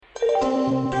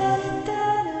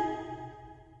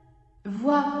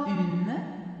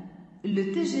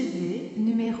Le TGV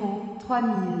numéro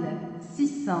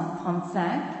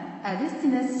 3635 à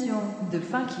destination de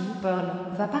Funky Pearl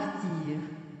va partir.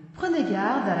 Prenez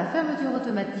garde à la fermeture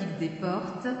automatique des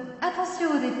portes.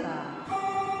 Attention au départ.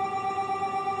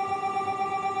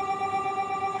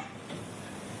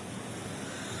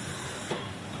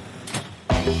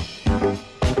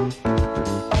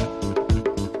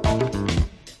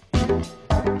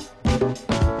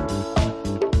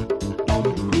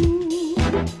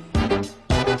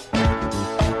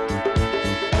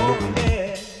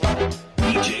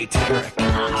 Tarek,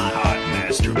 hot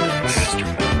master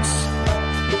mix.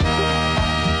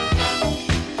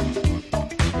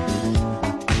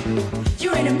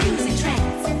 You're in a music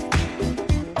trance.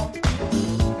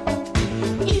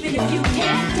 Even if you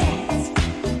can't dance.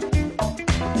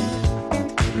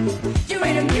 You're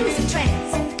in a music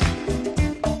trance.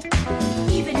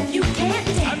 Even if you can't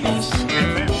dance.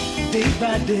 Day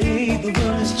by day the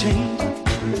world has changed.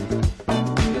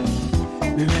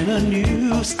 We're in a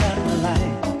new style of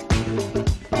life.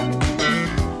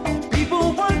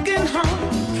 People working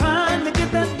hard, trying to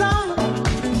get that done.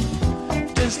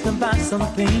 Just to buy some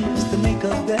things to make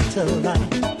a better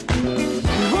life.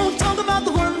 We won't talk about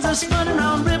the ones that's running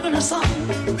around ripping us off.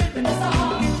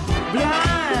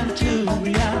 Blind to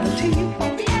reality.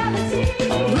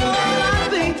 Lord, I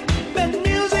think that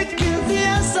music is the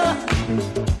answer.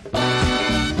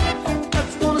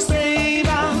 That's gonna save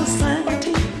our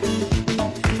sanity.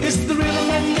 It's the rhythm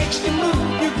that makes you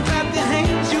move. You can clap your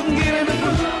hands, you can get in the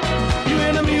groove. You're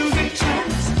in a music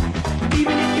trance,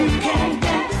 even if you can't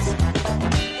dance.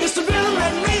 It's the rhythm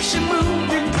that makes you move.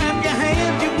 You can clap your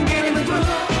hands, you can get in the groove.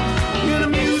 You're in a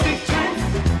music trance,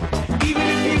 even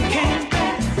if you can't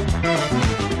dance.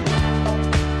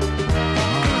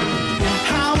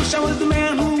 I wish I was the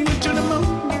man who went to the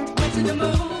moon. Went to the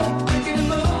moon, went to the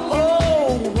moon.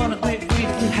 Oh, what a great, great,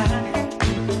 great high.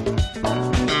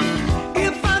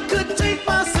 If I could take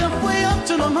myself way up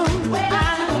to the moon,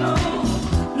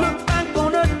 look back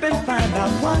on earth and find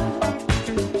out why.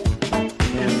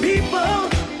 People,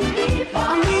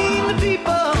 I mean the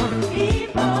people.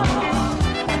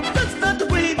 That's not the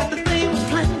way that the thing was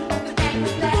planned.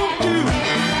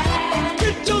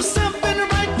 Get yourself in the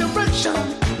right direction.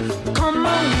 Come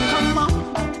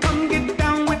on, come get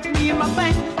down with me and my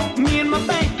band,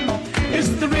 It's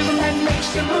the rhythm that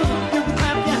makes you move. You can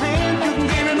clap your hands, you can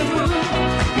get in the groove.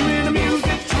 You're in a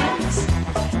music trance,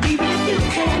 even if you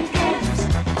can't dance.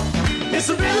 It's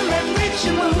the rhythm that makes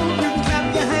you move. You can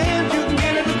clap your hands, you can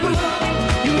get in the groove.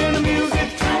 You're in a music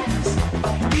trance,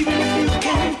 even if you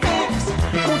can't dance.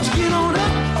 Won't you get on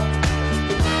up?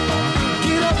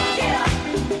 Get up, get up,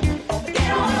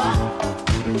 get on up.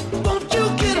 Won't you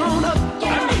get on up?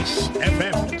 Nice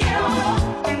FM. Get on up,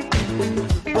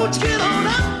 Won't you get on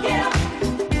up? get up,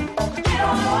 get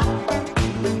on up,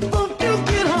 Won't you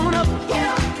get on up? get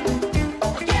up,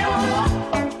 get on up.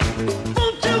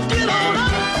 Won't you get on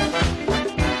up?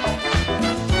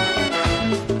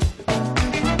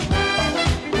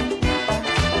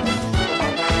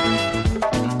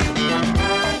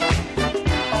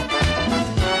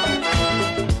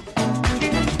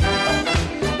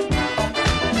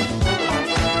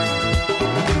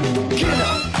 Get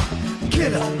up,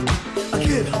 get up,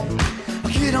 get up,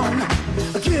 get on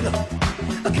up, get up,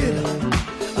 get up,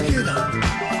 get up.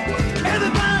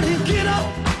 Everybody get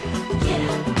up, Get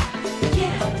up,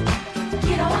 get up,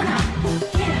 get on up.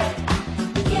 Get up,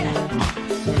 get up,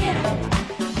 get up,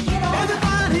 get on up.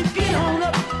 everybody get on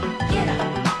up. Get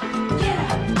up, get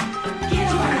up,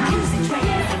 get on up. Music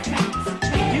trance,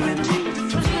 You and me,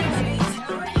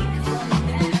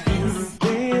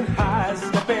 Been high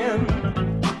stepping.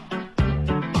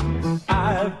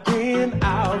 I've been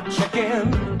out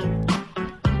checking.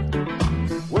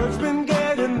 Words been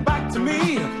getting back to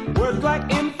me. Words like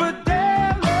infidelity.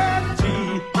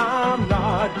 I'm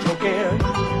not joking.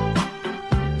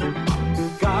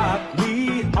 Got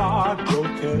me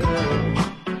heartbroken.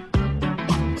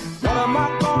 What am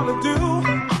I gonna do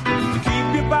to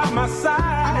keep you by my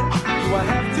side? Do I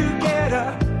have to get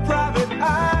a private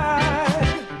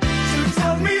eye? So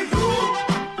tell me who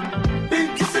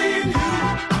been kissing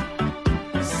you?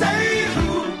 Say who,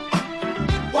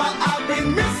 while I've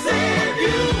been missing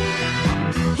you.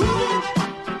 Who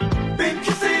been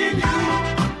kissing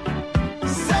you?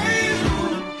 Say who,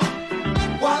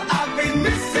 while I've been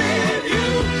missing you.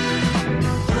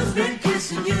 who's been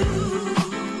kissing you?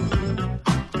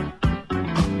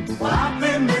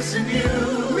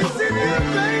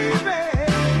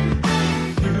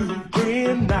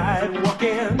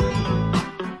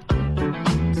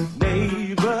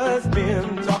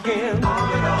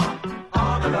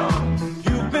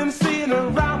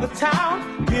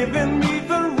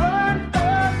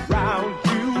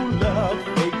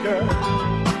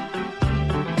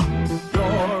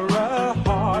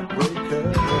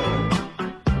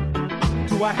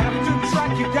 Do I have to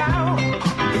track you down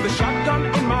with a shotgun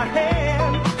in my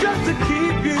hand just to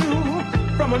keep you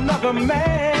from another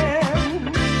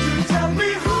man? To tell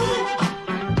me who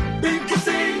been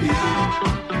kissing you,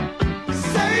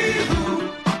 say who,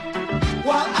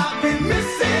 while I've been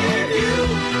missing you.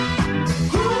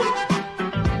 Who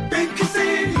been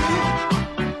kissing you,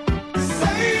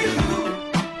 say who,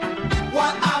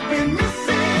 while I've been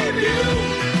missing you.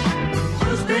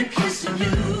 Who's been kissing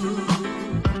you?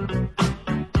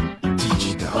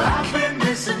 Well, I've been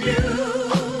missing you.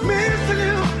 Missing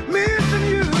you, missing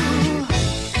you.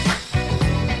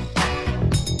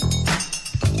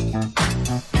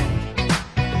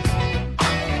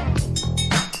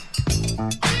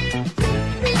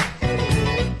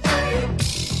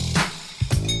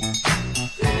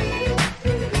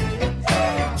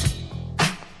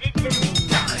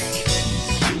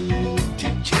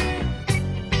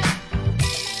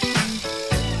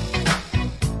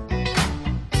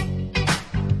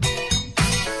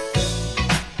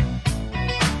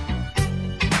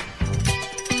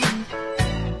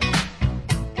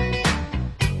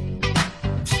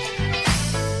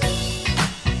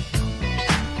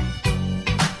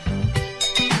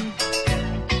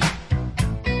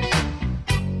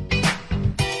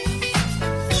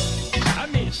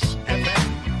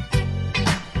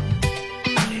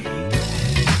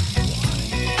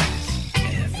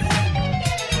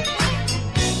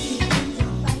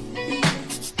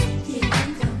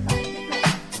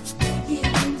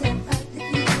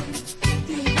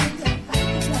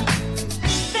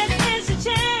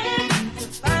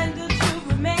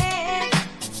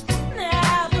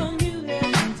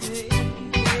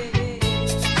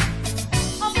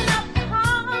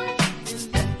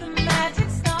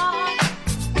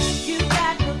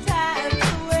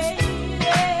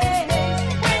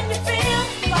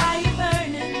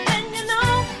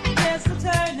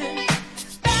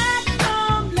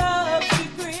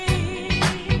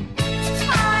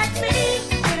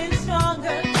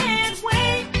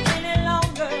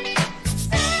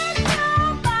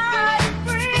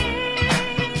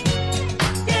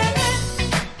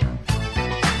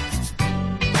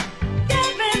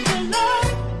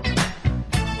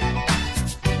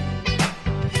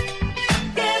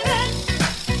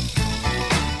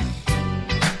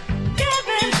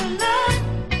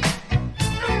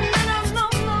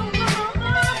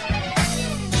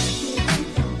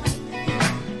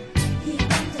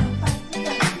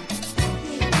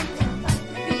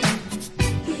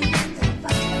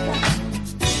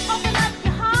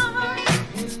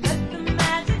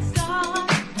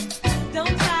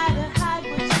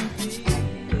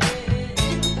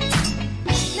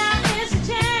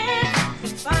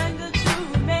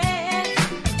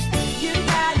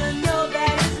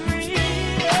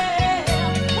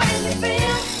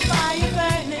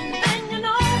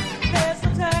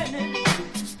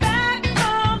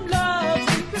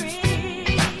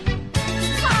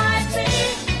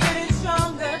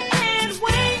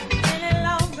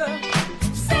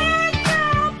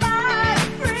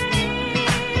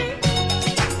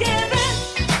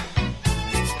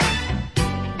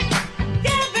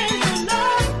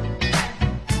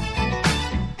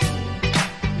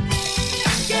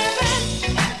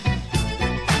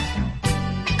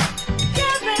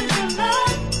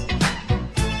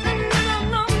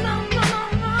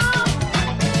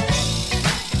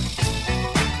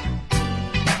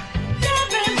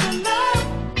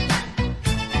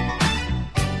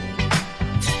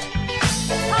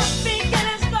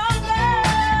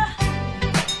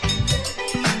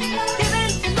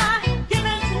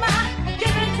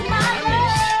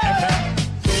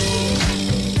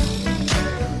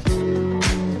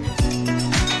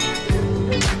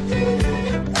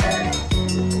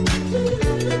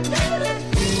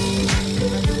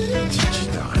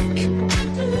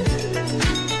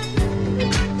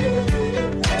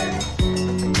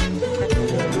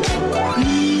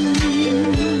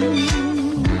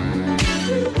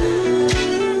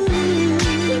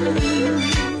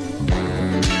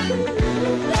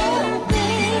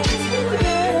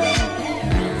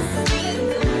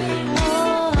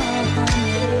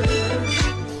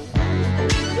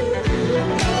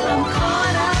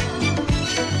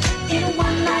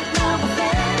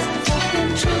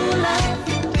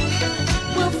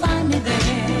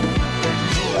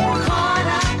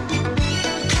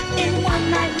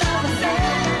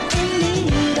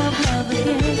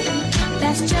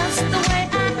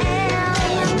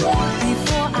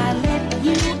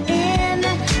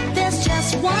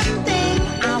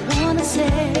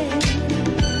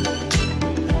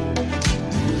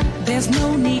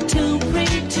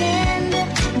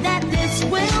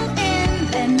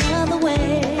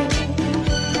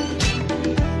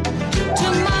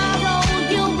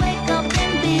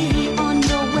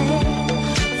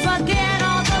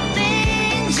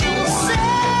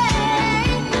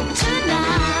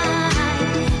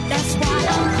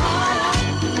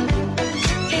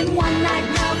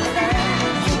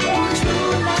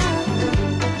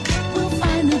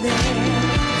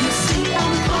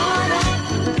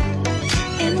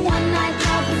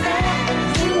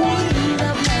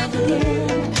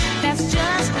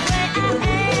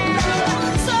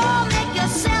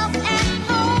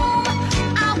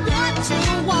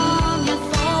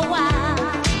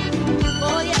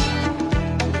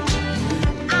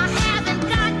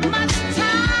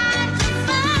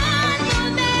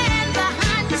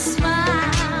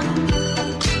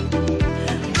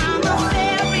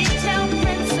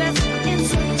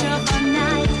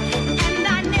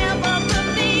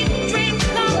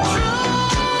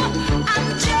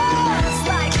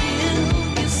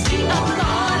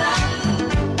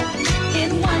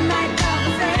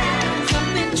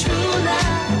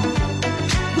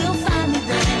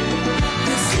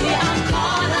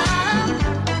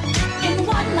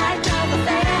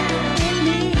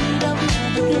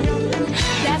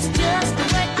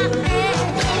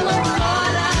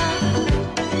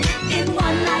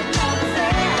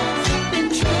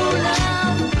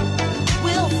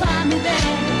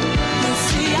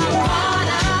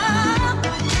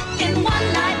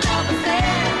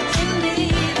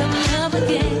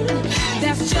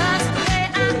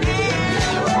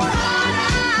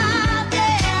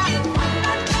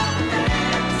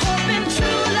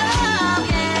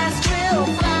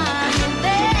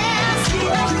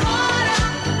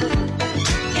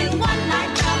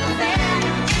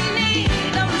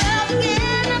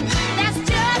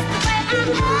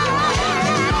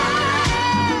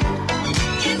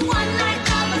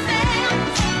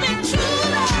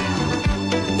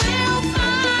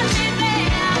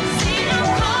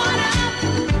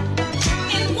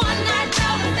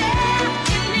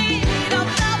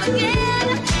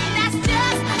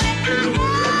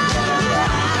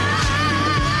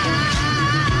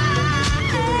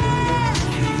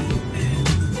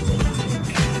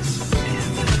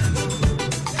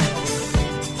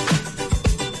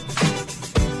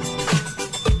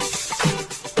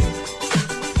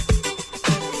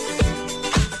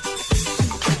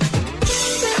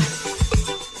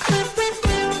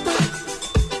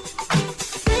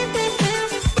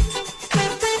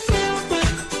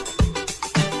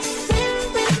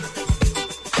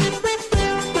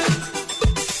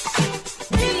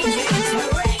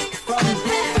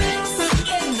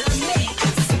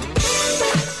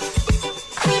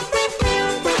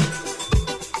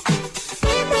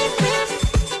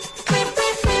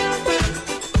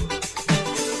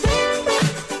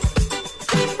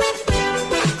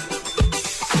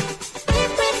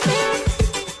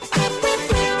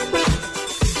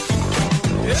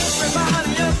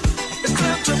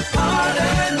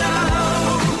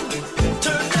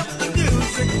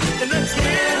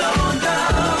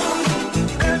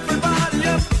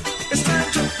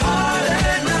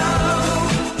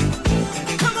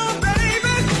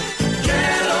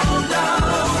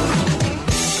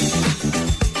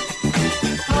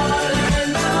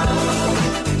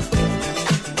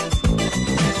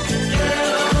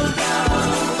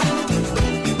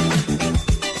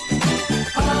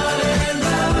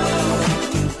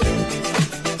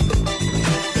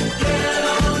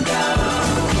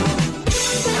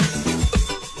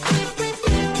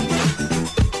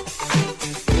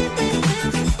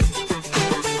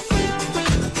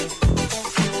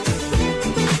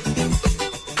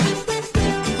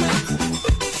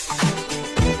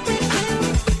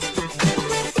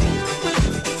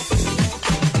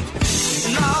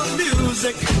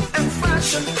 music and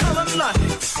fashion color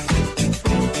lights.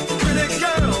 Pretty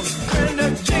girls wearing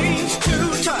their jeans too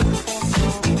tight.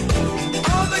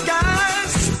 All the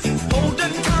guys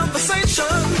holding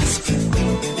conversations,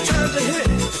 trying to hit,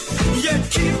 yet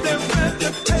keep their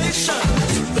reputation.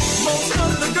 Most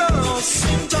of the girls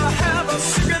seem to have a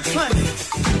secret plan.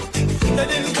 They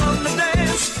didn't come to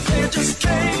dance, they just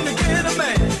came to get a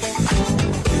man.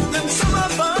 Then some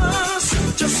of us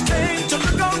just came to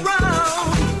look around.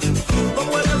 But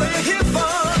whatever you're here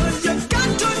for, you got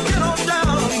to get on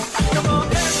down. Come on,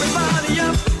 everybody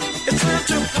up, it's time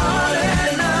to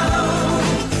party now.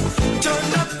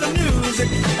 Turn up the music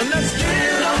and let's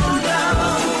get on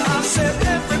down. I said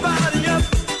everybody up,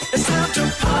 it's time to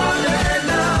party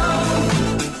now.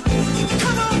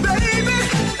 Come on, baby,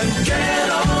 and get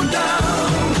on down.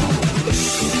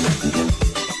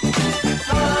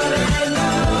 Party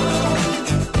now.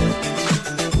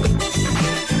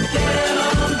 Get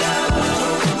on down.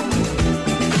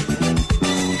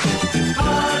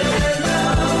 Party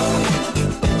now.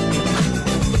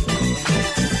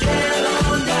 Get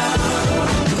on down.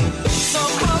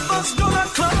 Some of us go to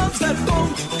clubs that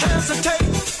won't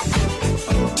hesitate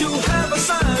to have a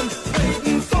sign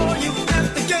waiting for you at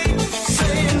the gate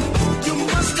saying you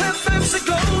must have fancy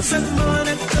clothes and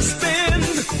money to spend.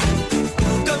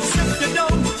 'Cause if you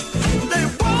don't, they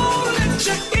won't let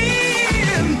you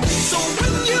in. So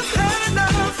when you've had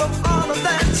enough of all of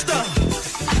that stuff,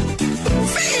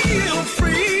 feel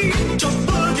free to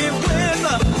boogie with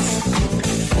us.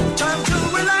 Time to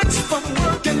relax from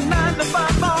working 9 to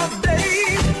 5 all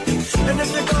day. And if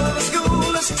you go to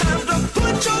school, it's time to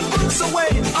put your books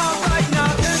away. All right,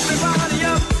 now everybody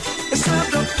up, it's time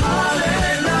to party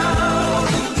now.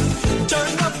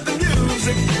 Turn up the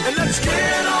music and let's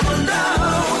get on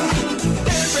down.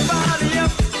 Everybody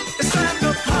up, it's time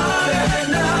to party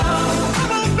now.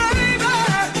 Come on, baby,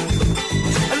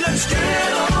 and let's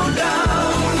get on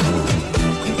down.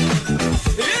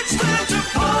 It's time to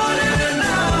party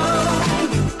now.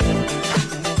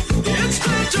 It's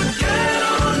time to get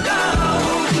on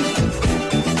down.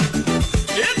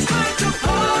 It's time to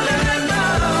party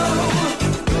now.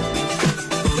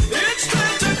 It's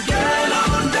time to get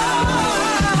on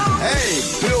down. Hey,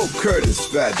 Bill Curtis,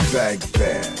 Fatback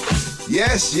Band.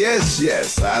 Yes, yes, yes.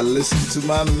 I listen to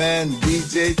my man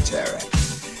DJ Tarek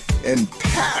in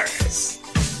Paris.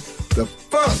 The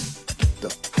funk, the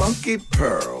funky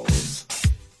pearls.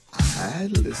 I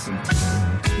listen to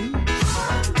them too.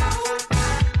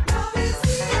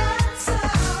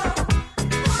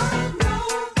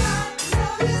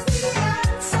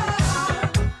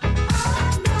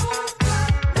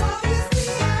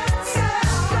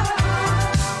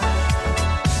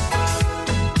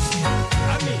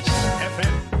 Amish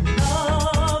FM.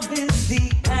 Love is the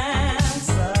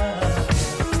answer.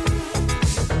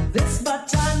 This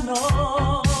much I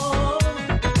know.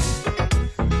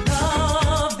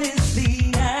 Love is the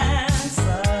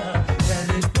answer. Let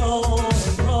it go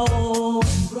and roll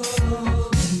and roll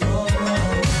and roll.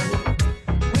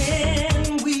 When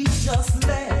we just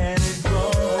let it go,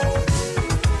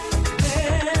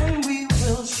 then we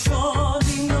will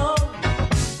surely know.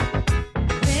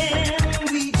 When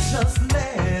we just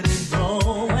let it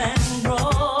roll and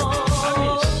roll.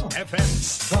 Amish FM.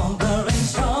 Stronger and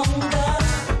stronger.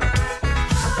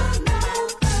 I know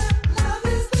that love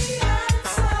is the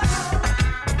answer.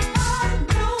 I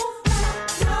know that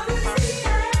love is the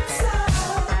answer.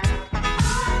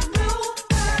 I know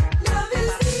that love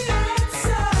is the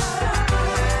answer.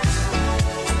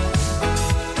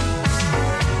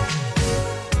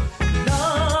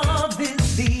 Love is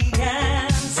the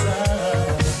answer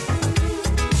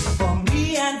for me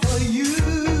and for you.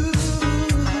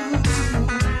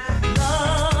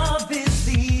 Love is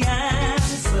the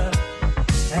answer,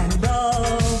 and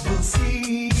love will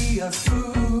see us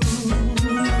through.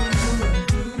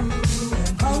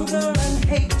 Hunger and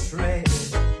hatred,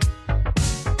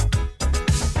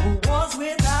 wars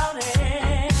without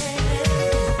end.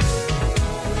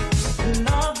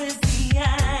 Love is the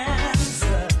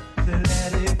answer.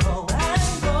 Let it go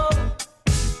and go.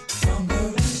 Stronger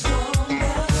and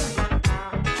stronger.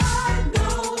 I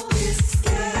know it's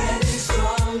getting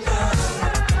stronger.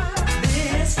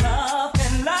 This love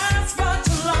can last much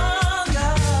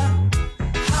longer.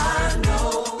 I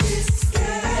know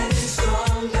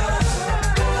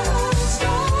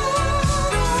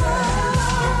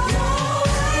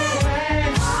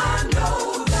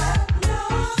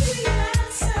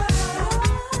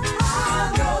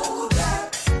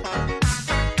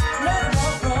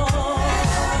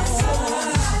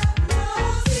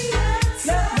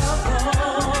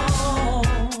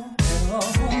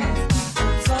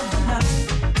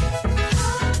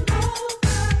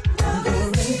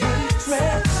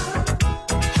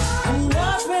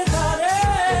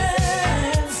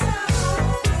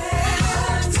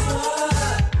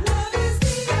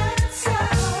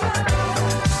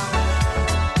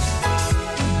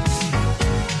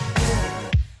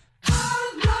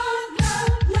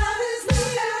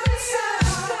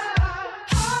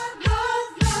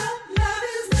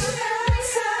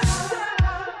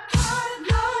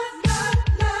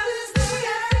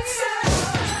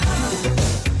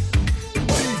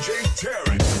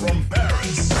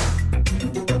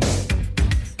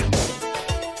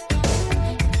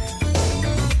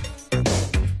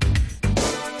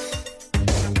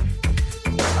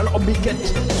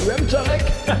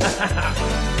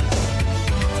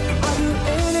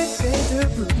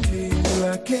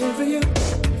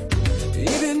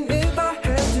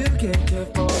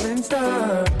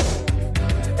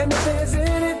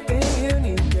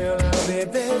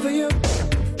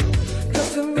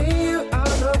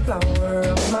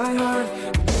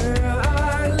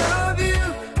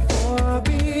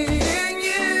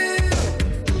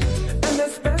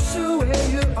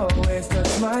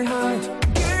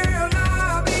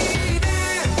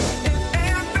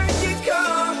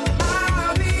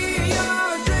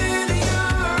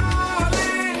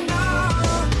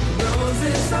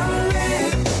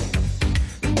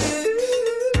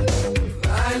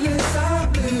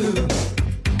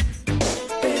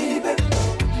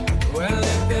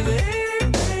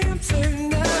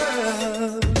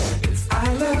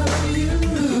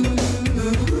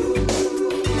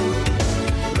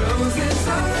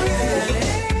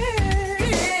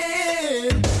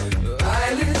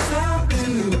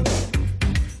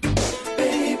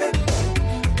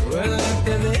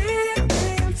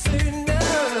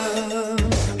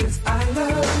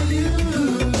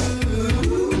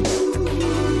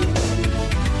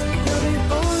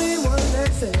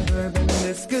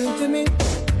looks good to me.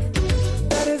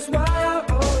 That is why I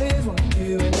always want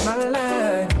you in my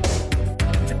life.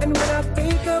 And when I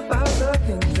think about the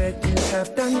things that you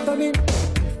have done for me,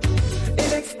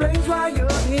 it explains why you're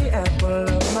the apple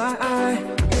of my eye.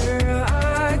 Girl,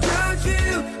 I trust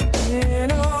you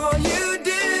in all you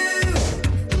do.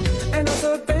 And I'm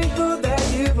so thankful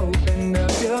that you've opened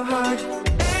up your heart.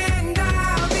 And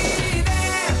I'll be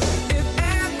there if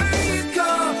ever you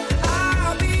call.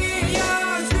 I'll be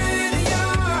yours with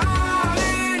your all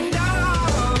and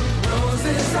all.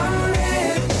 Roses are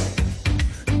red,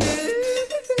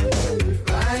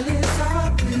 violets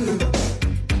are blue,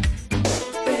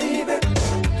 baby.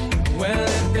 Well,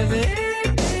 if there's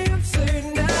anything I'm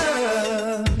certain of,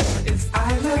 it's I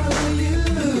love you.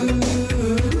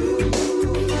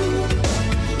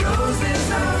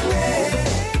 Roses are red,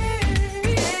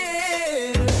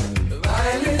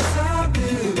 violets are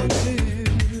blue,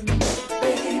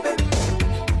 baby.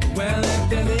 Well, if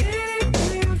there's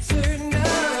anything I'm certain of,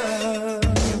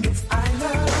 it's I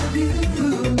love you.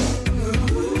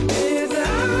 It's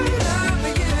I love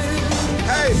you.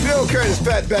 Hey, Bill Curtis,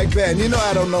 Fatback Band. You know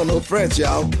I don't know no French,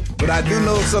 y'all, but I do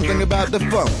know something about the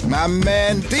funk. My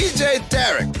man DJ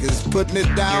Tarek is putting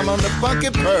it down on the Funky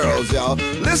Pearls, y'all.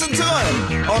 Listen to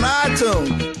him on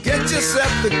iTunes. Get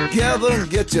yourself together and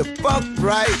get your funk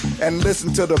right and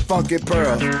listen to the Funky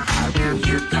Pearls.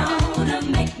 You gonna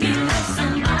make me love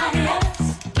somebody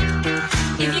else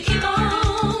if you keep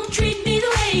on treating me the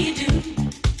way you do.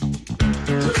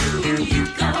 Ooh, you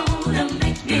gonna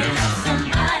make me love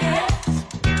somebody else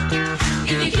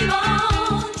if you keep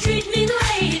on treating me the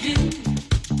way you do.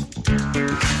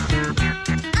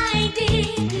 I ain't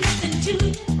did nothing to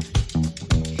you.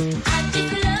 I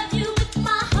just love you with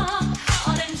my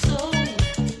heart and soul.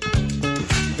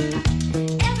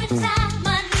 Every time I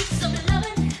need some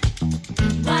loving,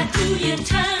 why do you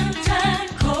turn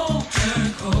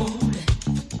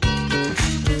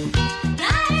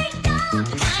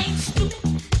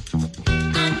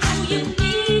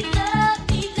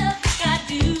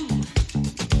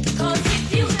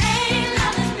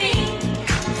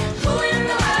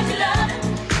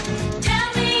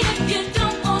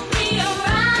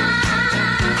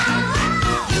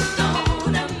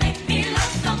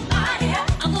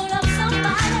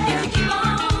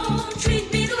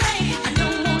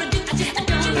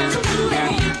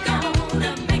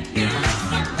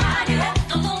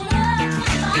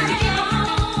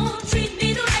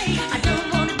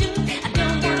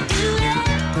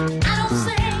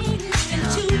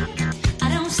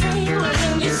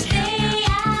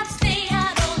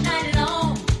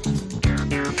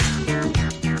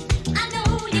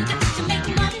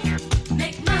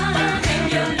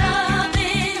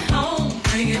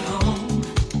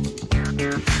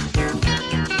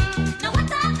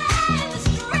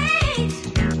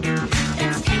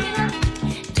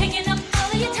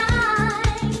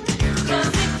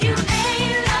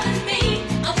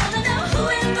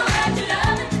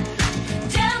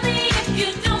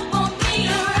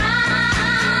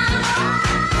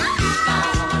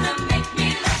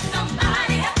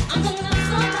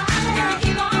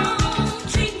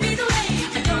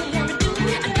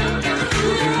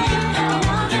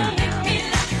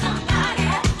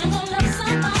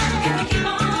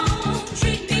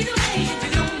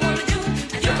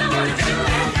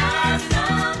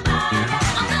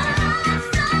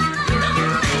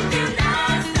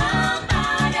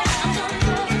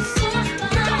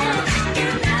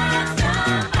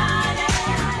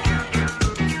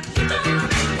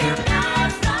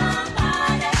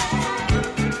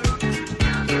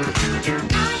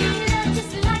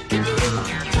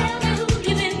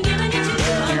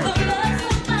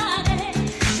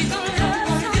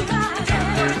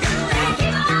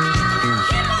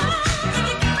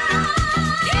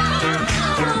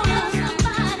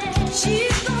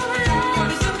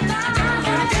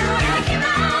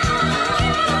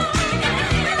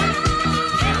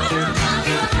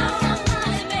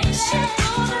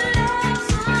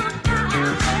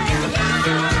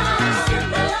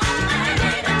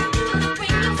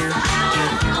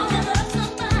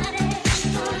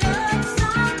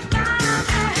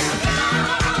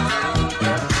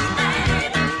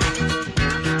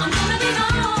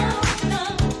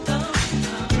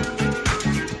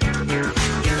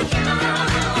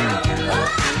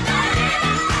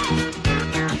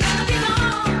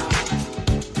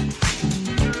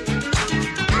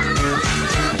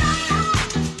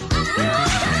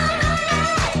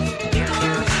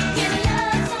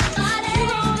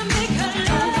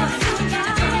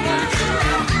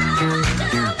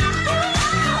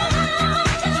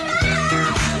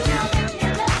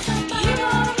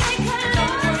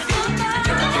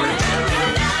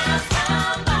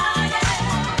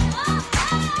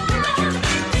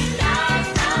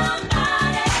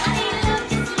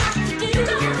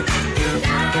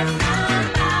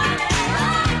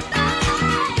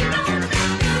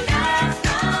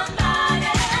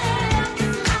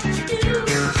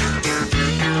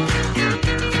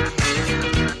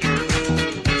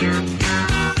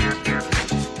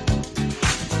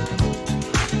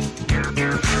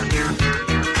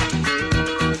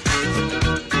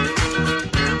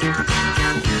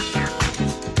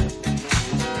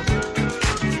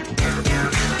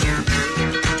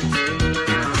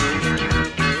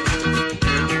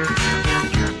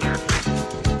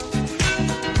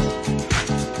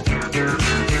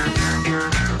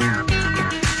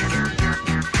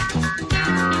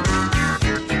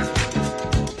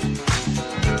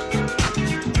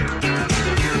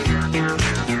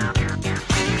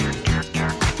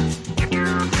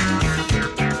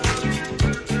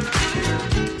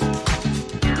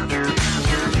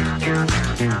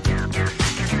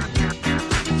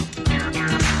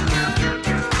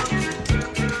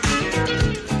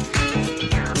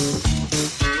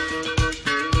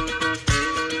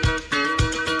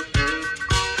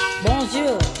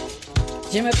Bonjour.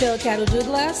 Je m'appelle Carol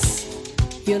Douglas.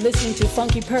 You're listening to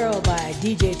Funky Pearl by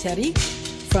DJ Tarek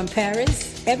from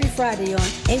Paris every Friday on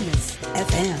Amos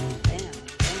FM.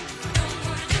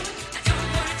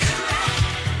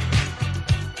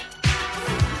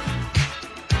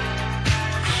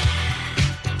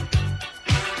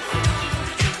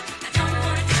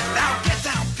 Now get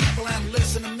down, people, and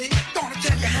listen to me. Gonna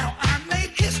tell you how I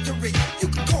made history. You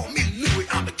can call me Louis,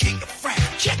 I'm the king of France.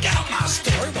 Check out my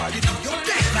story while you do your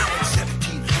dance. Now in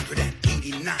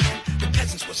 1789, the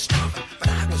peasants were starving, but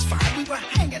I was fine. We were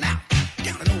hanging out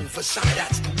down in Overside.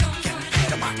 That's the weekend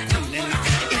had my queen and I.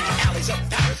 In the alleys of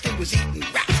Paris, they was eating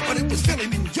rats, but it was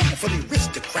filling in young for the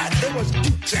aristocrats. There was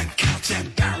dukes and counts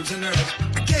and barons and earls.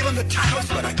 I gave them the titles,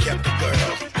 but I kept the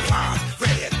girls. Blondes,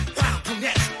 redheads, wild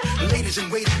brunettes, ladies in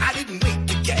waiting. I didn't wait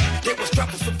to get. There was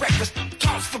truffles for breakfast,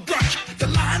 toss for brunch. The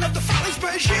line of the follies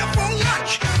was here for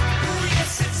lunch. Oh,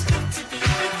 yes, it's good to be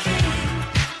the king.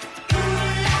 Ooh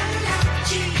la la,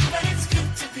 gee, but it's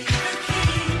good to be the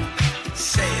king.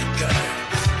 Say it, girl.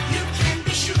 You can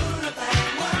be sure about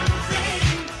one thing.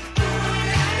 Ooh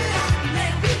la la,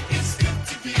 maybe it's good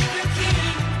to be the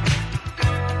king.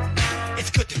 It's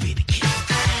good to be the king.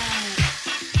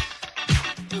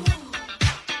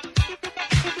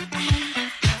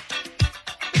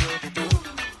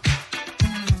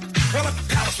 Well, if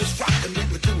the palace was rocking, we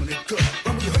were doing it good.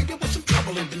 When we heard there was some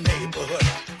trouble in the neighborhood,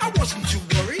 I wasn't too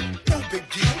worried, no big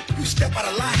deal. You step out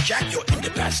of line, Jack, you're in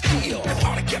the Bastille. The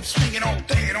party kept swinging all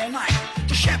day and all night.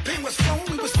 The champagne was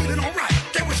flowing, we was feeling all right.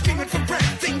 They were screaming for bread,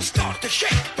 things started to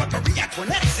shake. But Marie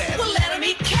Antoinette said, Well, let him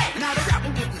eat cake. now the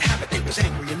rabble wouldn't have it, they was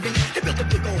angry and mean. They built a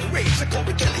big old rage, they called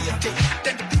it guillotine.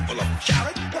 Then the people up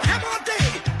shouted, we'll have our day.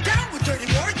 Down with dirty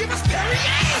water, give us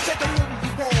Perrier. I said the more we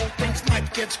roll, things might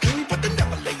get screwed, but they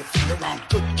never lay your feet around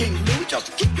good King Louis.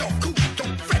 Just keep your cool,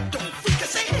 don't fret, don't freak. I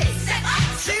say, hey,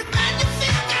 say man, you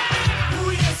think Oh,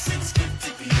 yes, it's good to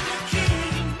be the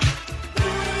king.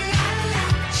 Ooh la la,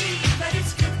 gee, but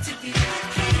it's good to be the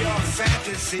king. your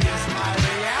fantasy is my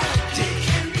reality.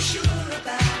 Can be sure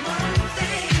about one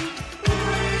thing.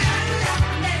 Ooh la la,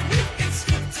 maybe it's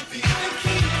good to be the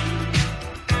king.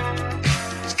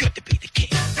 It's good to be the king.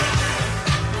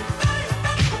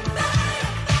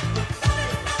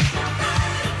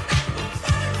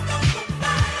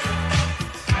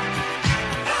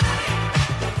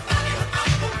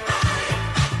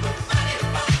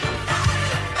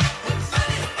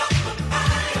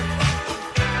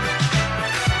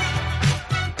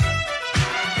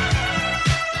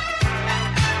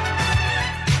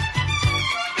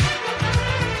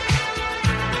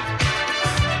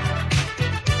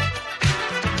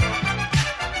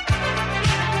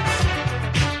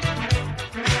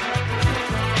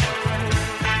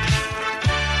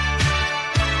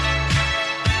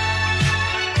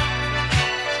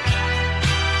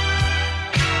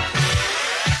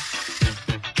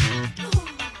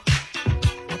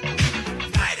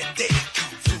 Night and day,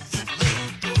 kung fu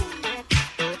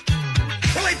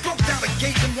well, they broke down the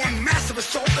gates in one massive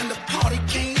assault, and the party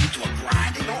came to a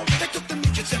grinding halt. They took the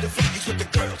midgets and the freakies with the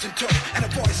girls in tow, and a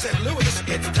voice said, Louis,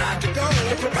 it's time to go.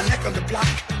 They put my neck on the block,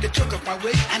 they took off my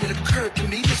wig, and it occurred to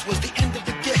me this was the end of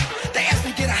the gig. They asked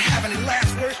me, did I have any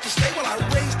last words to say? Well, I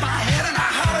raised my head and I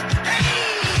hollered, hey!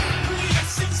 Oh,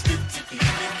 yes, it's good to be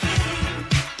the king.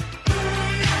 Ooh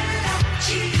la la,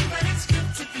 gee, but it's good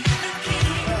to be the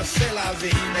king. C'est la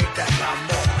vie, make that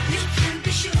l'amour. You can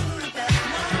be sure about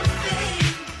one thing.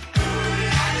 Ooh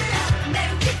la la,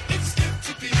 maybe it's good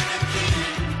to be the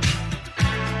king.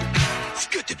 It's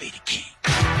good to be the king.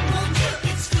 Won't you?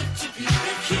 It's good to be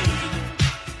the king.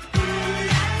 Ooh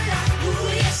la la, ooh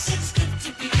yes, it's good to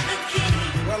be the king.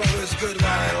 Well, it was good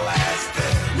while it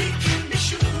lasted. We can be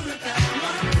sure about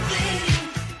one thing.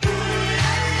 Ooh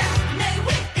la la,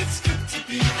 maybe it's good to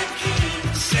be the king.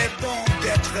 C'est bon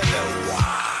d'être le roi.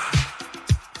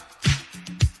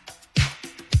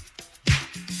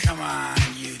 Come on,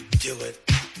 you do it.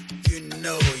 You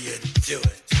know you do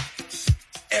it.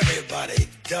 Everybody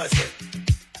does it.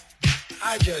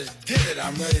 I just did it.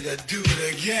 I'm ready to do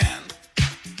it again.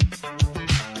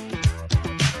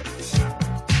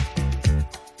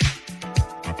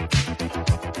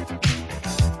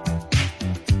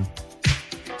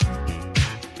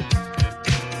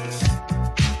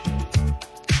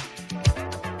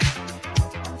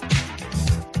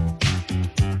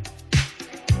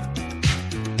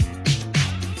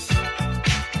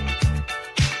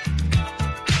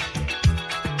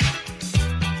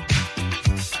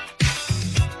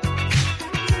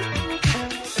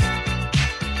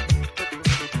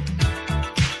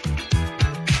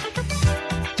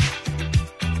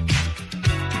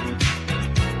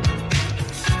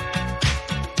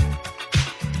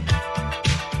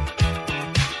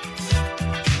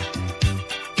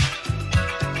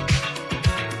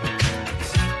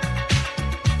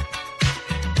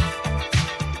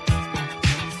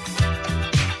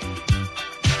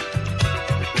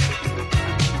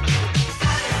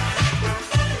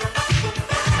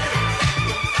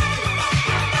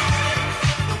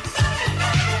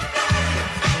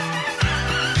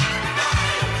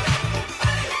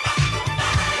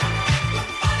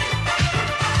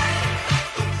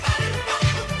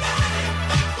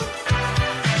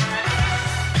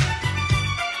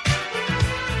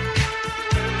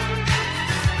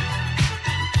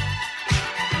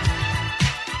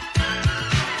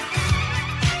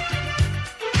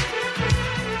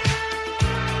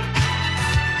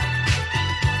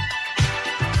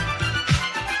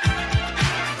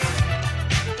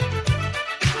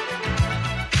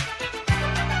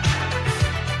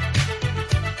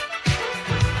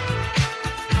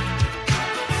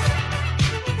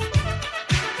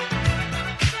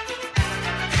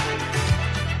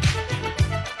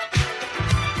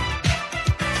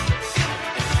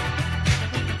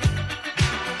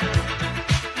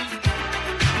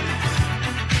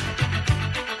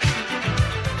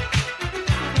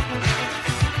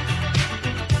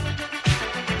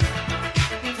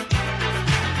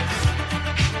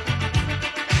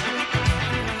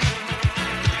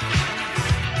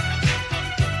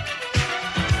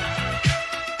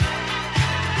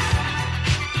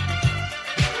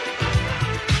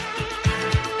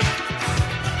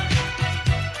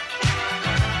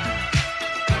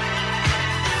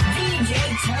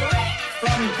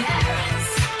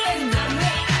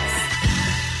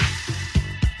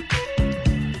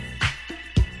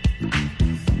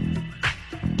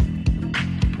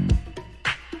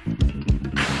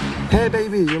 Hey,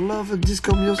 baby, you love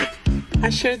disco music?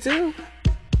 I sure do.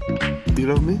 You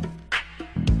love me?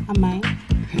 I might.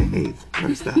 Hey,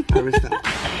 Arista.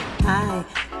 Hi,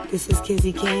 this is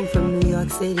Kizzy Kane from New York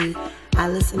City. I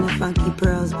listen to Funky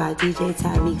Pearls by DJ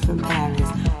Tarek from Paris.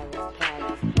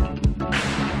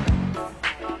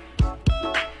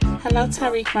 Hello,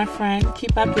 Tarek, my friend.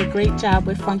 Keep up your great job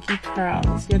with Funky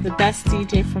Pearls. You're the best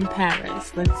DJ from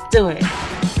Paris. Let's do it.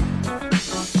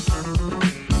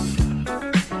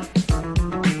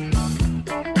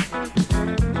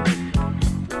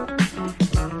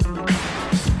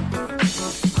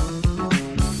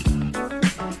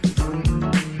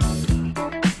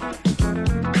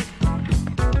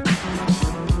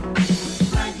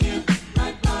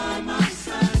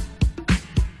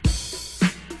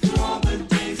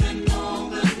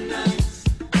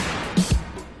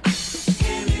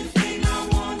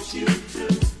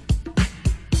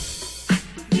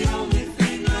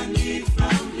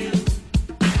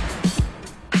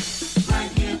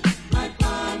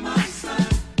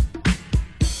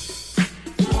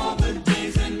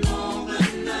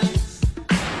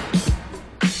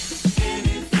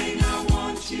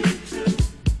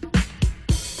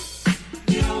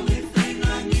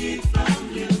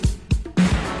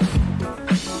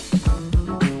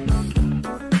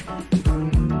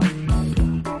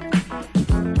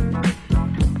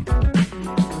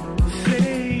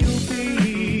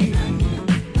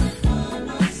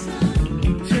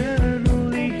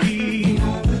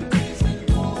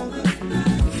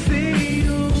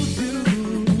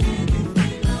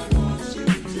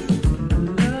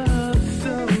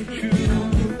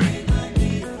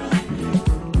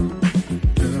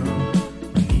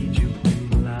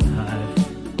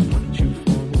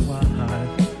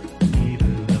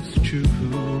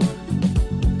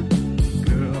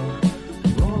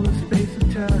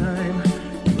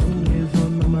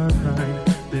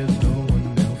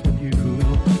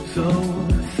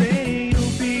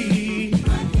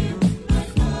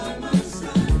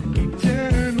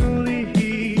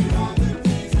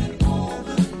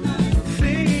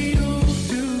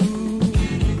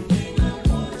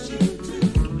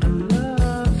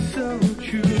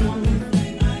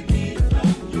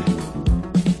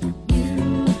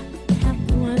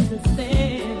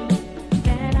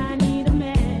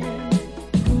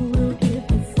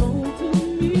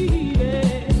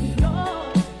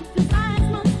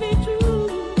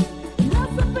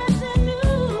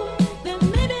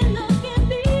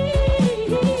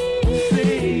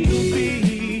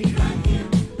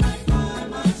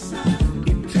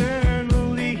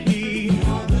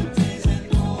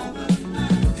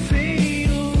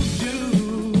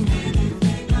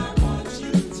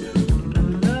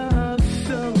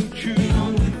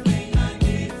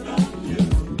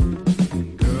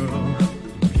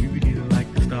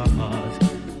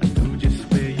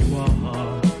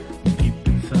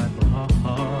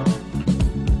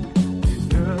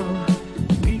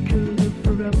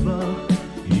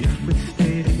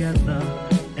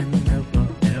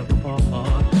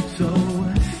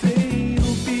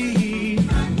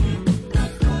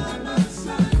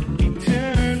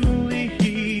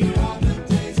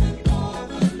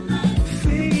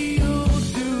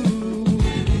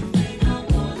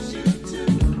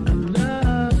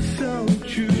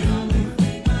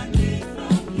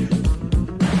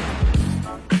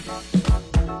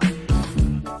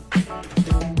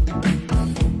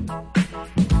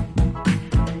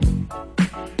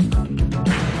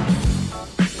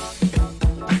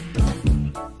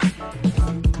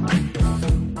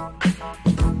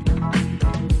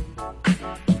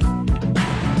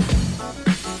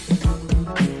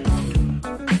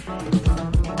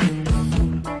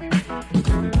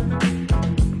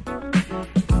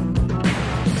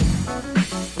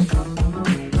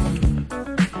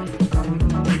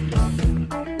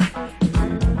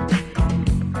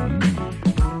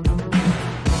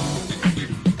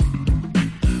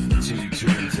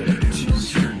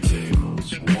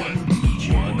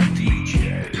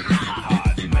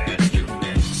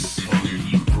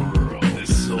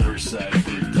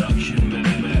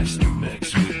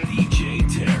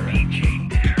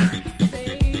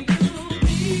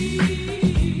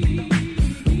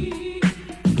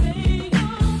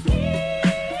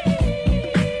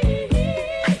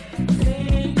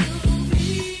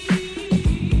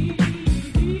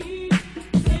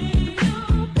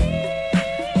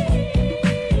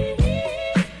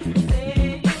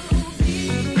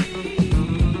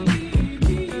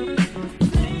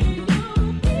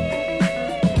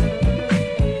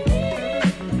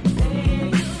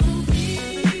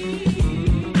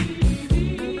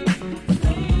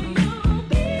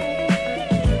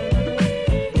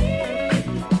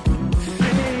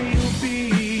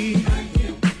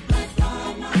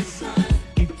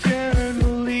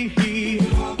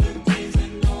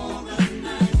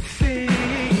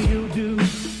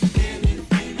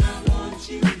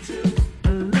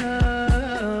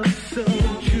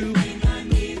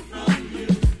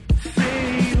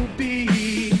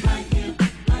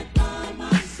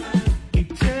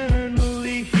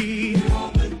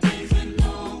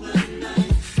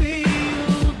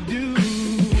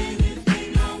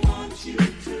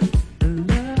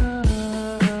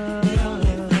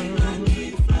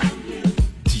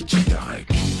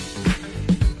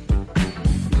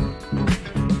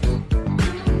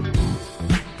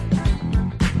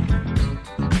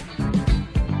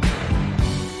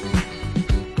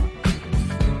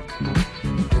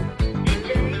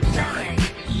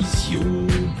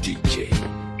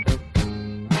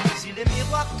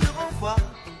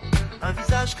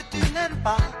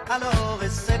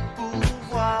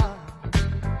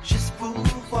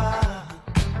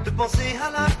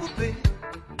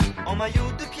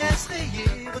 maillot de pièces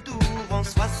rayé, retour en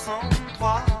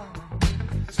 63.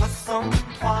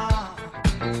 63.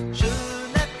 Je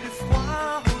n'ai plus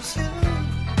froid aux yeux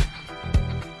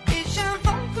et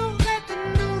j'inventerai de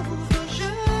nouveaux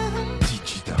jeux.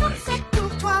 Comme c'est pour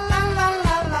toi, la la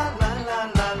la la la la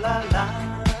la la la.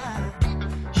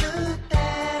 Je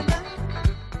t'aime.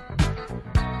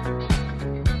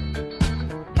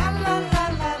 La la la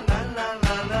la la la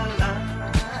la la la.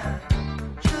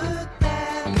 Je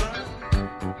t'aime.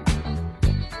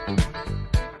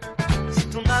 Si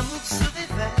ton amour se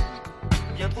révèle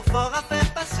bien trop fort à faire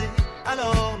passer,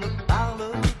 alors ne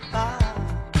parle pas.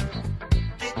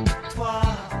 Tais-toi.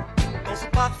 Dans ce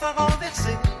parfum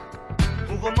renversé,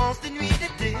 on romance des nuits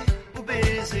d'été, ou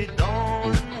baiser dans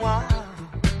le noir,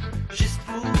 juste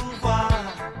pour voir.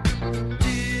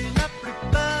 Tu n'as plus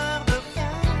peur de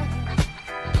rien,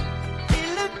 et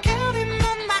le cœur du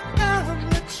monde bat comme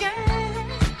le tien.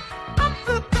 Un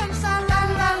peu comme ça, la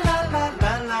la la la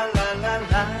la la la la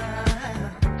la.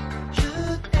 Je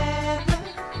t'aime.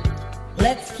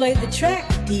 Let's play the track,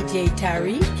 DJ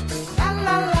Tarek. La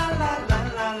la la la la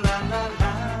la la la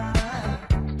la.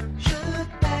 Je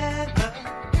t'aime.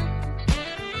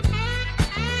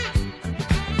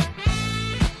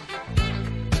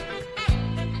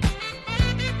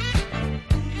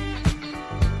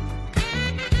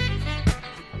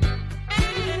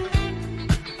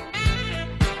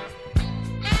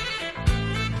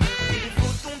 Il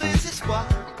faut ton désespoir,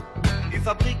 tu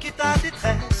fabriques ta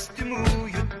détresse, tu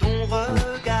mouilles ton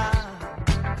regard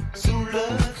sous le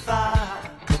phare.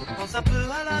 Pense un peu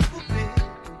à la poupée,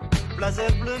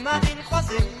 blazer bleu marine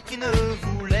croisée qui ne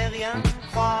voulait rien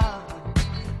croire.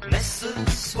 Mais ce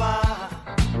soir,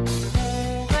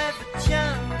 mon rêve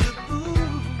tient debout.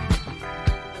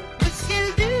 Le ciel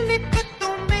du lit peut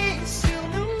tomber sur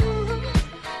nous.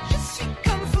 Je suis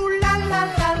comme fou, la la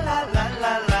la la la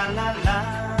la la la la.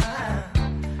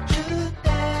 Je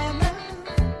t'aime.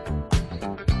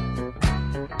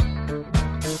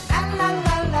 La la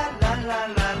la la la la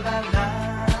la la la.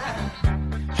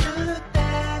 Je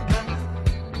t'aime.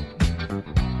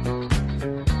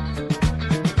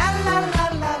 La la la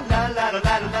la la la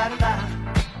la la la.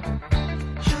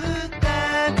 Je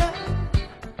t'aime.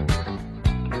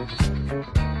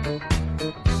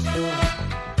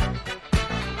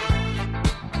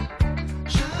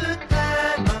 Je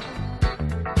t'aime.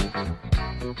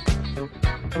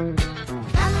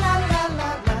 La la la la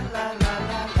la la la la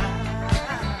la.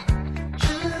 Je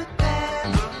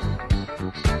t'aime.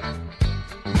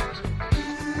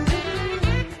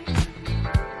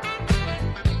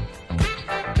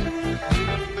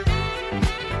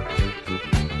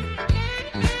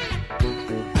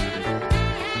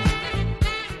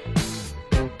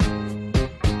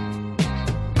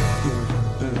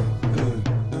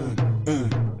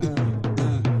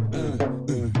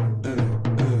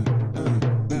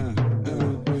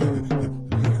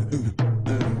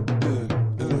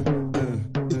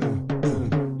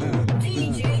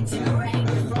 DJ Tarek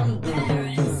from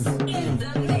Paris in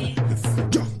the mix.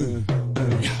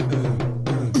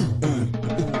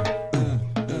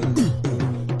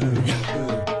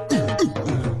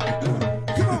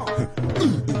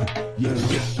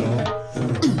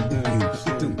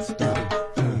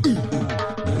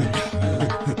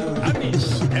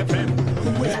 Amish FM.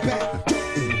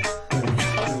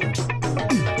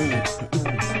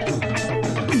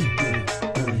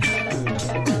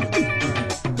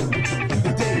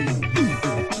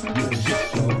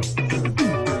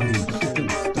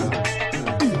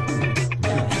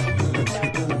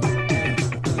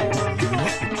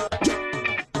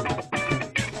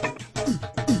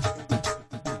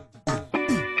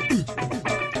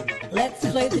 Let's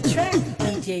play the track,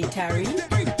 DJ Tarek.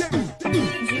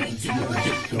 DJ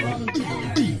Tarek from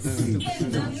Paris in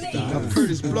the mix. I'm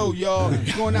Curtis Blow, y'all.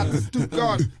 Going out to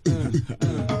Stuttgart.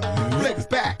 Flick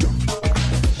back.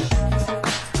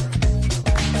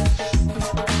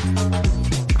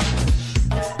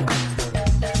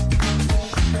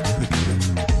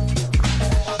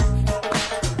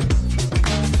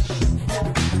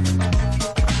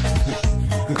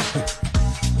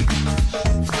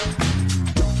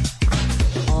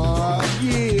 Oh,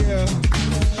 yeah.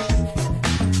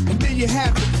 And there you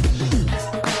have it.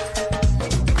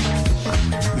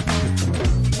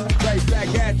 Right back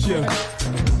at you.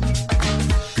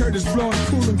 Curtis blowing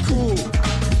cool and cool.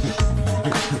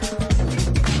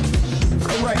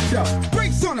 Alright, y'all.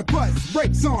 Brakes on the bus,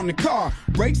 brakes on the car.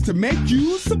 Brakes to make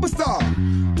you a superstar.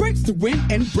 Brakes to win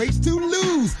and brakes to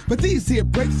lose. But these here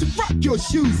brakes to rock your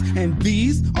shoes. And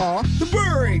these are the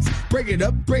brakes. Break it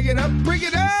up, break it up, break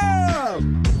it up.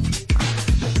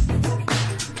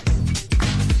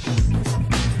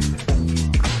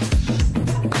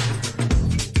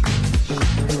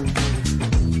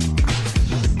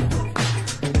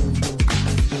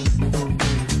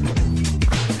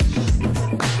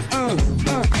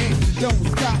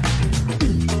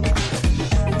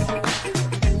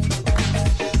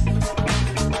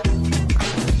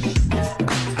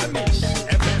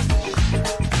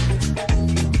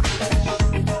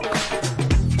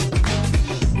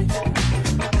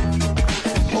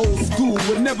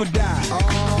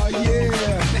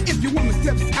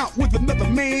 steps out with another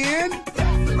man.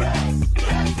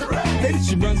 Then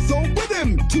she runs on with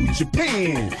him to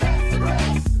Japan.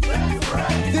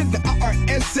 Then the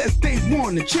IRS says they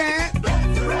want to chat.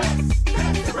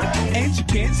 And she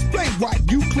can't explain why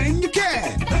you claim your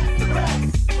cat.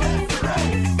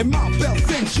 And my bell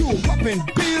sends you a whopping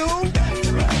bill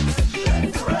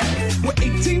with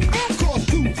 18 phone calls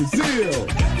to Brazil.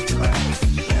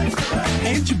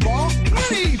 And you bought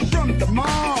money from the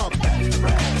mob.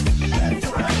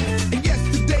 And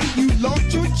yesterday you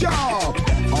lost your job.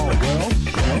 Oh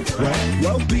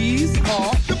well, these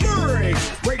are the breaks.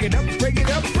 Break it up, break it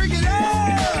up, break it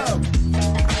up.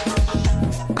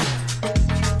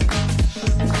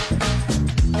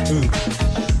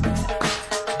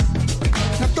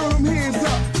 Now throw them hands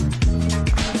up.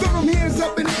 Throw them hands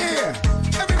up in the air.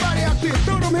 Everybody out there,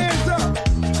 throw them hands up.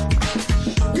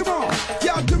 Come on,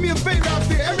 y'all do me a favor out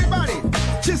there. Everybody,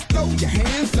 just throw your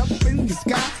hands up in the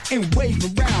sky and wave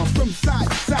around from side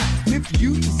to side. And if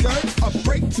you deserve a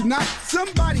break tonight,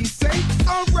 somebody say,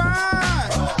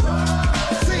 alright.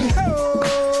 Say ho.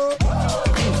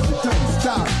 And you don't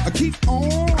stop. Keep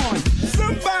on.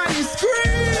 Somebody scream.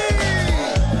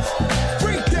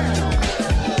 Break down.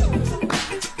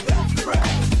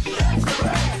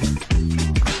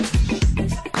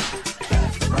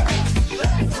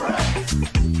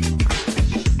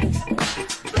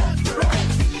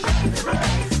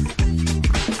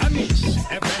 Amis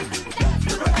FM.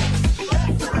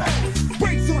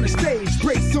 Breaks on the stage,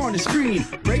 breaks on the screen,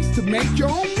 breaks to make your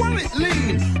own wallet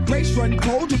lean. Breaks run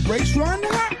cold and breaks run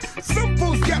hot. Some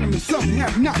folks got them and some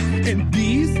have not. And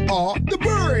these are the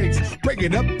breaks. Break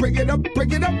it up, break it up,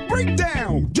 break it up, break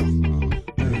down.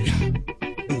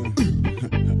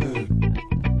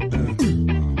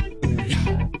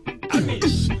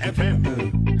 Amis FM.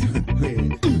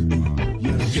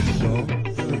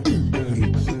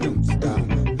 Don't stop.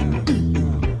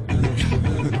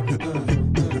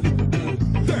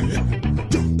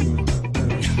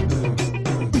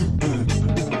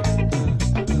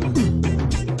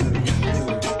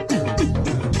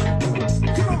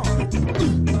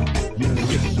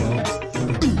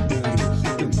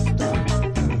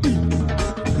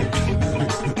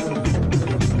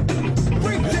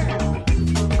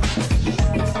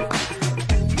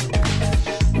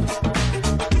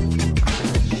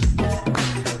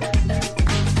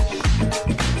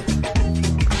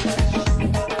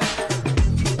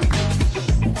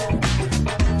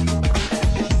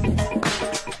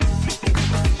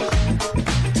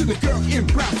 To the girl in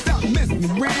brown, stop messing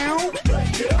around.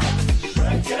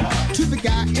 To the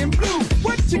guy in blue,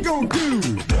 what you gonna do?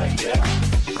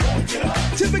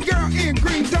 To the girl in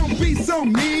green, don't be so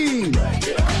mean.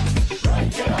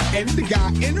 And the guy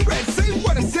in the red, say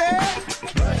what I said.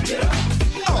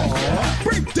 Oh,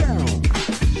 break down.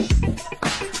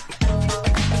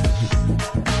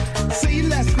 See,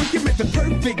 last week you met the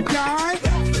perfect guy.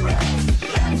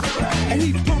 And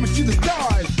he promised you the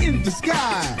stars in the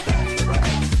sky.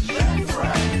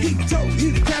 He told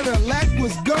his Cadillac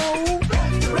was gold,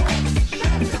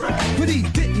 but he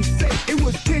didn't say it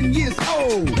was 10 years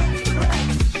old.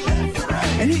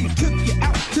 And he took you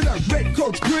out to the Red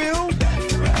Coach Grill.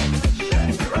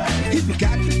 He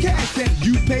forgot the cash and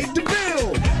you paid the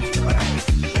bill.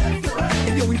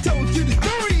 And yo, he told you the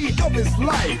story of his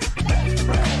life,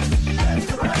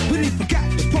 but he forgot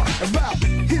the part about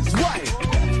his wife.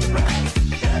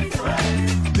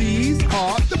 These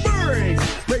are the breaks.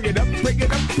 Break it up, break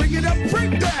it up, break it up,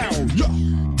 break down. Yeah.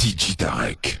 DJ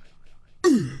Tarek.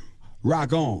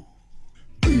 Rock on.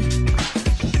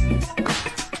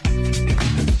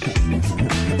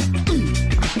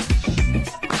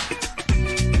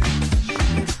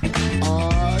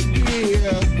 Oh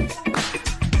yeah.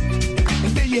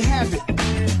 And there you have it.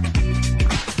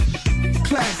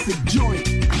 Classic joint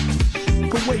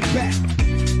from way back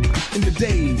in the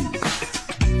days.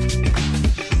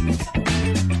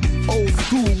 Old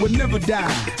school would never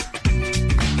die.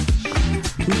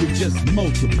 We would just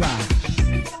multiply.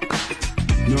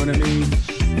 You know what I mean?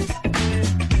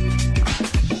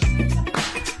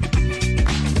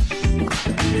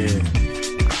 Yeah.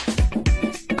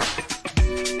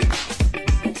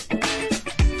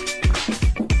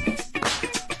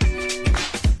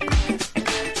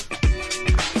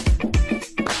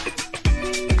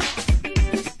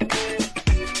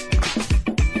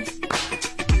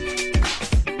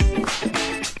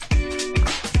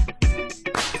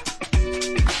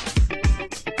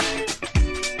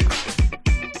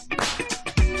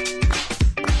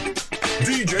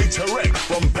 DJ Tarek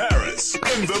from Paris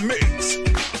in the mix.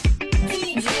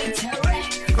 DJ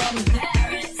Tarek from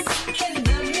Paris in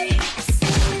the mix.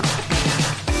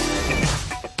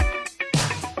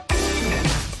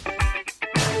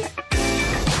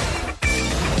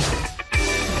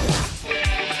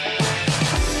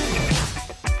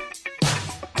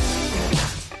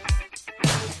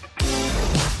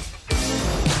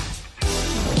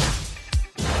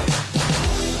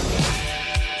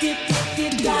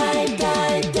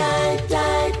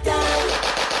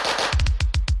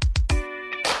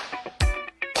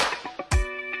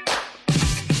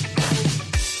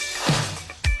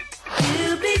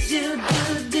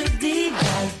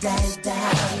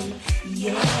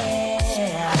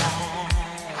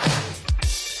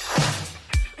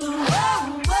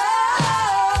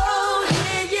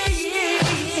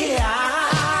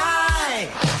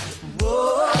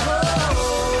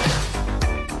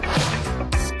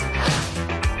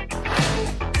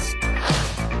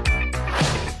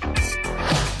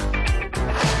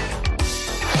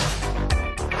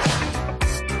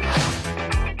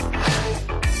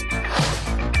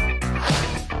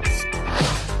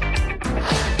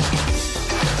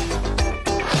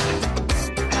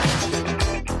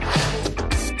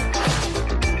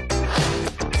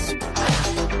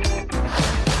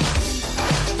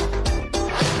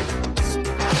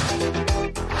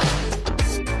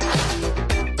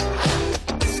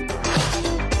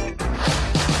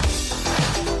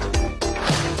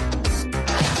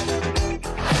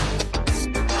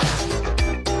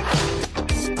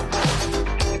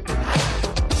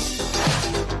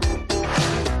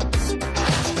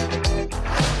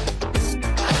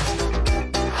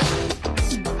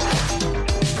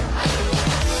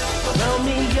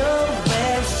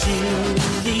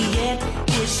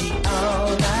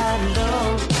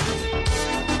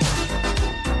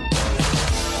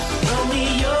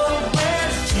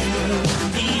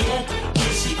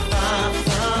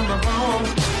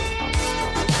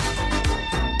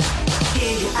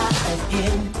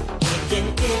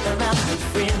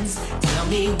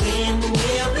 me when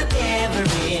will it ever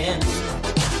end?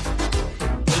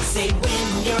 They say when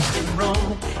you're in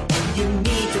Rome and you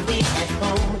need to be at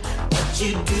home, what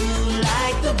you do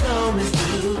like the Romans do.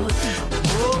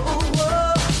 Whoa, whoa,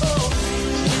 whoa.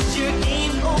 Is your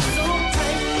game oh so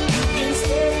tight you can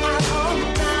stay out all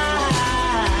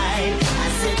night? I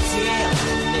said till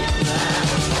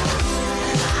midnight.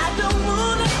 I don't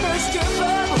wanna burst your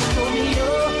bubble,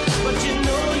 Romeo, but you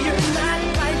know you're not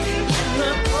right, and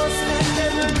the postman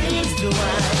never reads the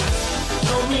wine.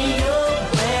 Romeo,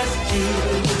 where's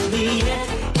Juliet?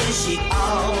 Is she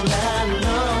all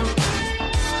alone?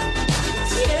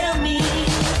 Tell me,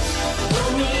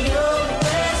 Romeo,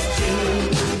 where's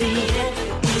Juliet?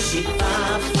 Is she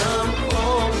far from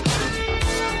home?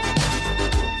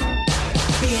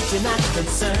 Be it you're not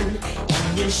concerned, and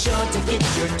you're sure to get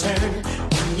your turn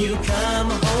when you come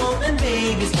home and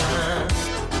baby's gone.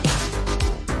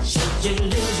 Should you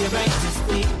lose your right to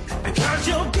speak, because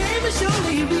your game is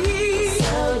surely weak.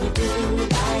 So you do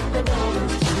like the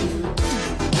Romans do.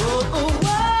 Oh, oh,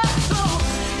 oh, oh.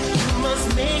 You must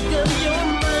make up your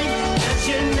mind that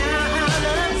you're now out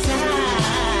of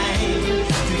time.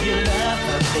 Do you love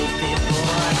a baby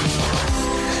boy?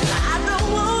 I don't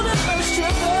wanna burst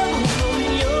your bubble,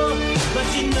 Romeo, but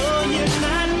you know you're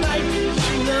not right,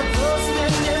 and the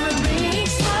postman never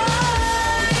brings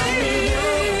mine. Romeo,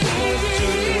 where's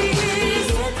Juliet?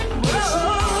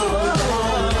 Whoa,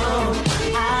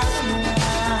 I don't know.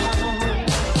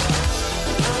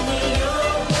 Romeo,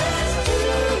 where's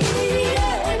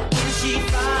Juliet? Is she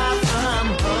far from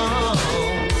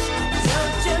home?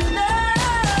 Don't you know?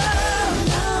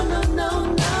 No, no, no,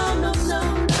 no, no, no, no,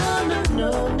 no,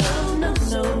 no, no, no, no,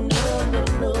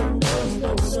 no, no,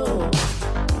 no, no.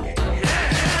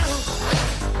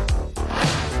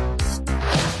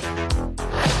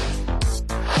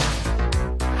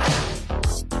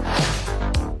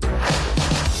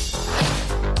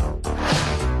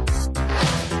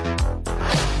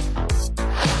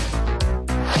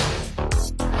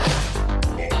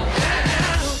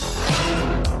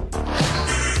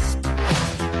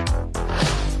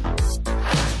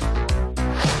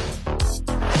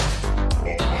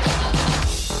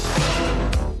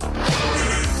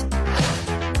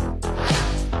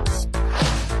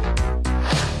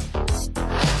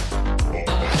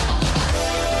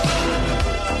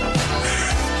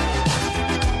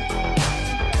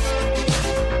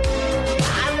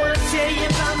 I wanna tell you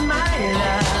about my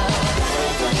love.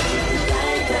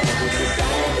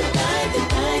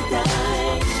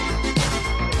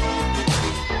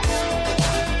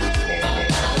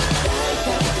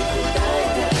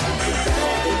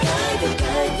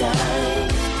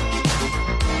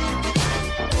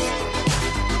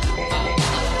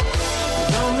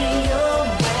 Romeo,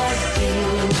 where's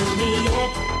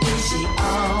Juliet? Is she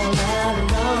all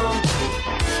alone?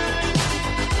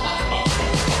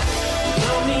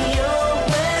 Romeo,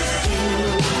 where's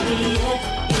Juliet?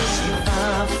 Is she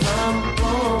far from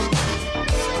home?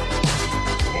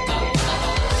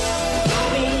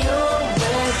 Romeo,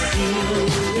 where's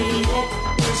Juliet?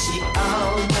 Is she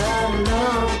all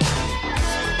alone?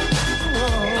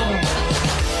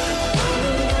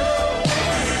 Romeo,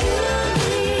 where's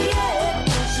Juliet?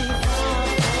 Is she far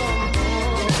from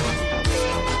home?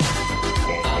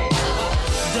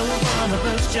 Don't wanna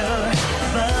burst your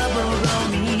bubble,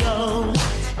 Romeo.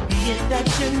 Be it that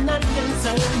you're not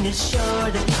concerned, you're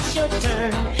sure that it's your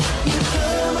turn. You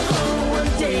come home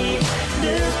one day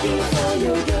looking for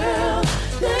your girl.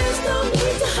 There's no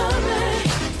need to hurry,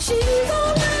 she's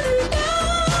already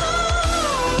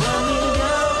gone.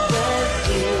 Romeo, where's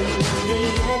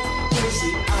Juliet? Is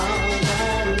she all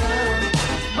alone?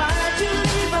 Why'd you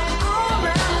leave her all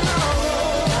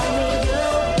alone? Romeo,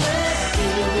 where's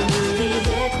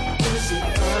Juliet? Is she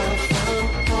far from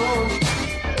home?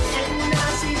 And now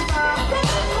she's far from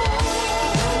home.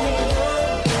 Romeo,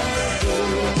 where's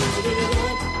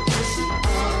Juliet? Is she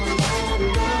all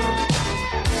alone?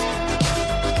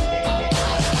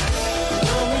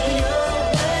 Romeo,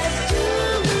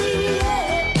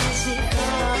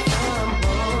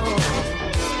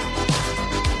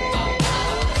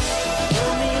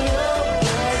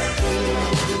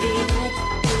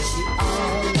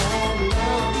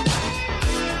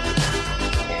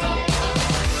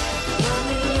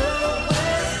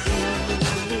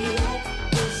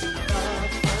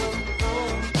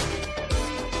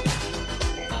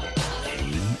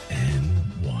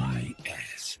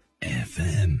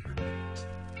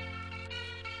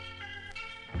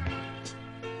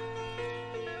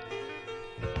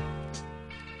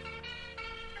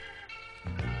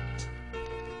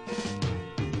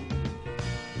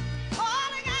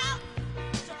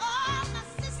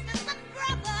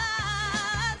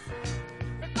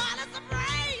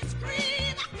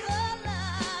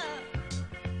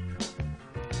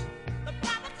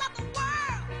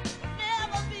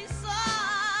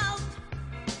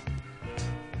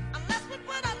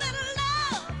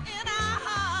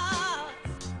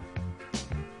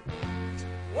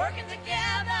 Working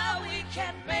together, we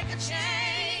can make a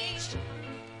change.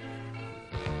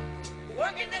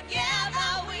 Working together,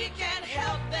 we can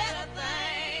help better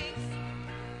things.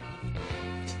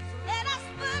 Let us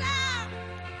put our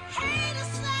hate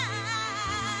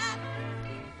aside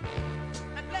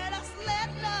and let us let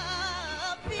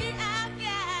love be our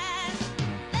guide.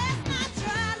 Let's not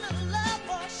try a little love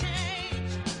for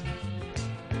change.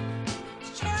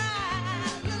 Try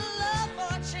a little love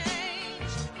for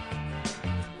change.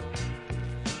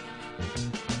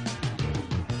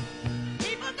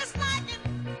 People disliking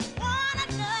one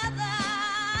another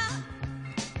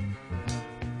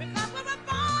because we were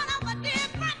born of a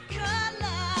different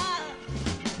color.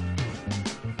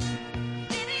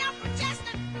 Many are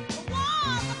protesting for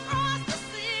wars across the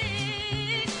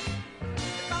seas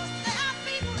because there are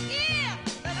people here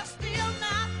that are still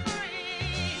not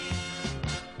free.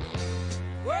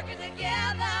 Working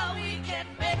together, we